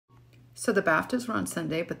So the BAFTAs were on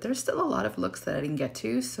Sunday, but there's still a lot of looks that I didn't get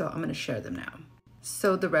to, so I'm gonna share them now.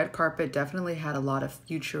 So the red carpet definitely had a lot of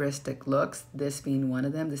futuristic looks, this being one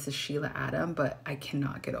of them. This is Sheila Adam, but I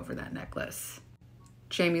cannot get over that necklace.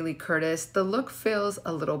 Jamie Lee Curtis, the look feels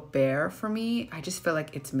a little bare for me. I just feel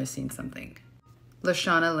like it's missing something.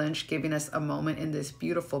 Lashana Lynch giving us a moment in this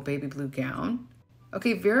beautiful baby blue gown.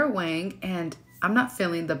 Okay, Vera Wang, and I'm not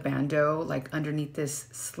feeling the bandeau like underneath this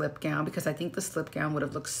slip gown because I think the slip gown would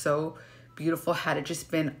have looked so beautiful had it just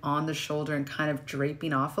been on the shoulder and kind of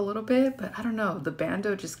draping off a little bit, but I don't know, the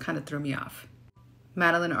bandeau just kind of threw me off.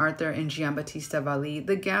 Madeline Arthur and Giambattista Valli,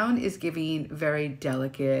 the gown is giving very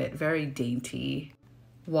delicate, very dainty.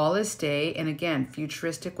 Wallace Day, and again,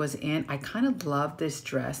 futuristic was in. I kind of love this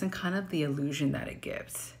dress and kind of the illusion that it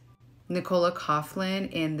gives. Nicola Coughlan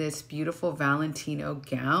in this beautiful Valentino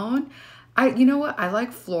gown. You know what? I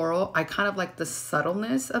like floral. I kind of like the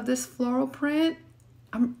subtleness of this floral print.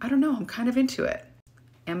 I don't know, I'm kind of into it.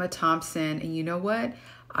 Emma Thompson, and you know what?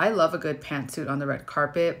 I love a good pantsuit on the red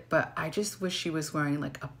carpet, but I just wish she was wearing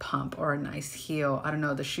like a pump or a nice heel. I don't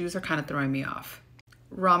know, the shoes are kind of throwing me off.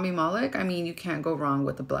 Rami Malek, I mean, you can't go wrong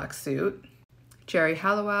with the black suit. Jerry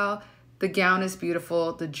Halliwell, the gown is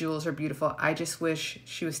beautiful, the jewels are beautiful. I just wish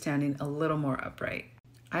she was standing a little more upright.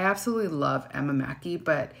 I absolutely love Emma Mackey,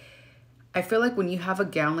 but I feel like when you have a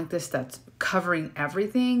gown like this that's covering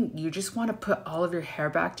everything, you just want to put all of your hair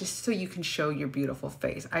back just so you can show your beautiful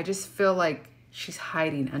face. I just feel like she's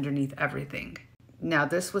hiding underneath everything. Now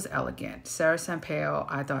this was elegant. Sarah Sampaio,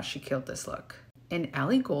 I thought she killed this look. And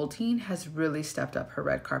Ellie Goulding has really stepped up her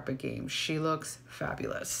red carpet game. She looks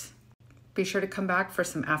fabulous. Be sure to come back for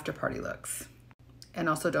some after party looks. And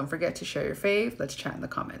also don't forget to share your fave. Let's chat in the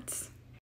comments.